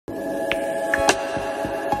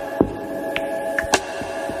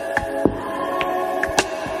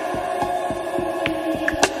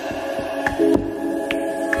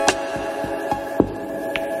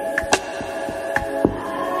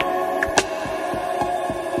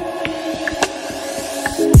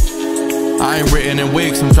I ain't written in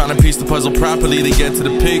weeks, I'm trying to piece the puzzle properly to get to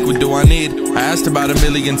the peak. What do I need? I asked about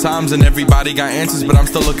 1,000,000 times and everybody got answers, but I'm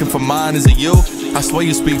still looking for mine. Is it you? I swear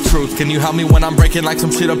you speak truth. Can you help me when I'm breaking like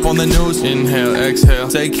some shit up on the news? Inhale, exhale,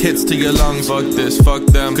 take hits to your lungs. Fuck this, fuck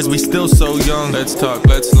them, cause we still so young. Let's talk,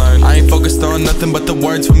 let's learn. I ain't focused on nothing but the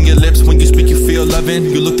words from your lips. When you speak you feel loving.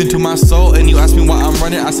 You looked into my soul and you asked me why I'm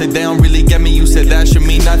running. I said they don't really get me. You said that should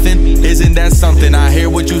mean nothing. Isn't that something? I hear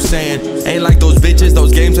what you saying. Ain't like those bitches,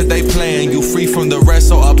 those games that they playing. You free from the rest,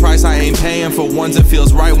 so a price I ain't paying. For once it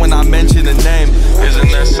feels right when I mention a name.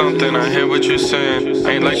 Isn't that something? I hear what you're saying.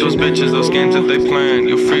 Ain't like those bitches, those games that they playing.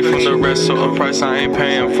 You free from the rest, so a price I ain't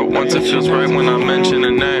paying. For once it feels right when I mention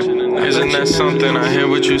a name. Isn't that something? I hear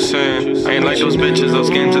what you're saying. Ain't like those bitches, those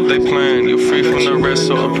games that they playing. You free from the rest,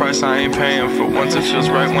 so a price I ain't paying. For once it feels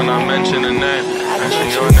right when I mention a name. Mention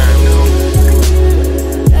your name.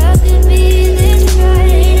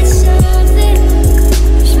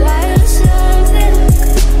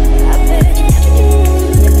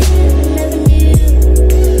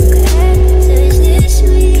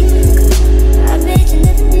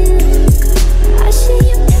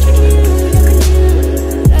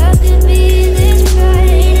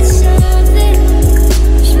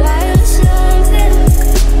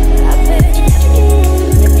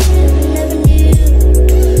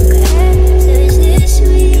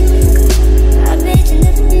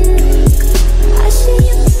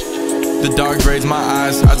 My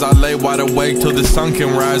eyes as I lay wide awake till the sun can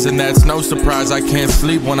rise, and that's no surprise. I can't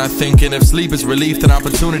sleep when I think, and if sleep is relief, then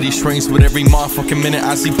opportunity shrinks with every motherfucking minute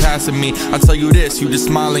I see passing me. I tell you this, you just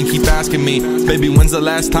smile and keep asking me, baby, when's the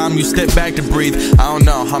last time you stepped back to breathe? I don't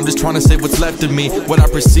know, I'm just trying to save what's left of me. What I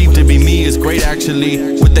perceive to be me is great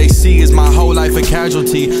actually. What they see is my whole life a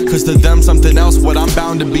casualty, cause to them something else what I'm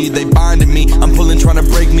bound to be. They binding me, I'm pulling trying to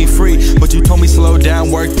break me free, but you told me slow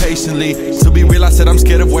down, work patiently. To be real I said I'm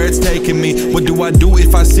scared of where it's taking me. What do I do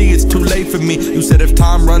if I see it's too late for me? You said if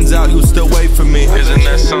time runs out you'll still wait for me. Isn't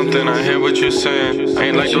that something? I hear what you're saying.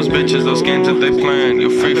 Ain't like those bitches, those games that they playing.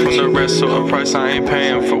 You're free from the rest, so a price I ain't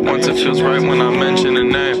paying. For once it feels right when I mention a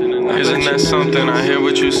name. Isn't that something? I hear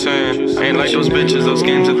what you're saying. Ain't like those bitches, those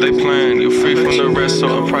games that they playing. You're free from the rest,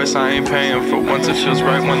 so a price I ain't paying. For once it feels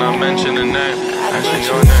right when I mention a name. Mention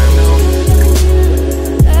your name.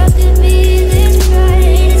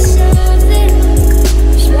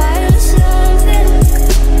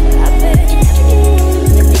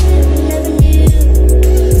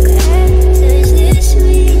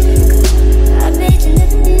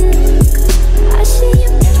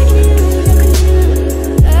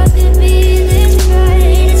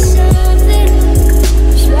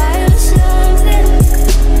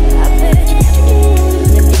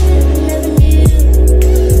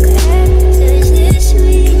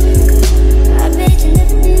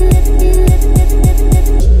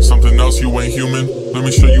 Let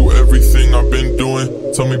me show you everything I've been doing.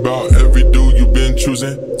 Tell me about every dude you've been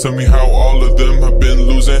choosing. Tell me how all of them have been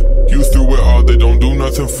losing. You through it all, they don't do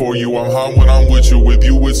nothing for you. I'm hot when I'm with you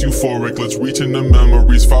it's euphoric. Let's reach into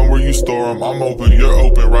memories, find where you store them. I'm open, you're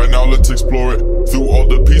open, right now let's explore it. Through all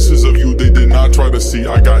the pieces of you they did not try to see.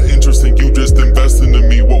 I got interest in you, just invest into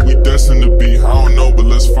me. What we destined to be, I don't know, but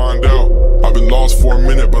let's find out. I've been lost for a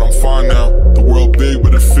minute, but I'm fine now. The world big,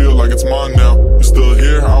 but it feel like it's mine now. You still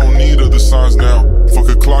here? I don't need other signs now. Fuck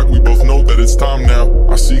a clock, we both know that it's time now.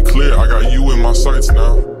 I see clear, I got you in my sights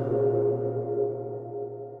now.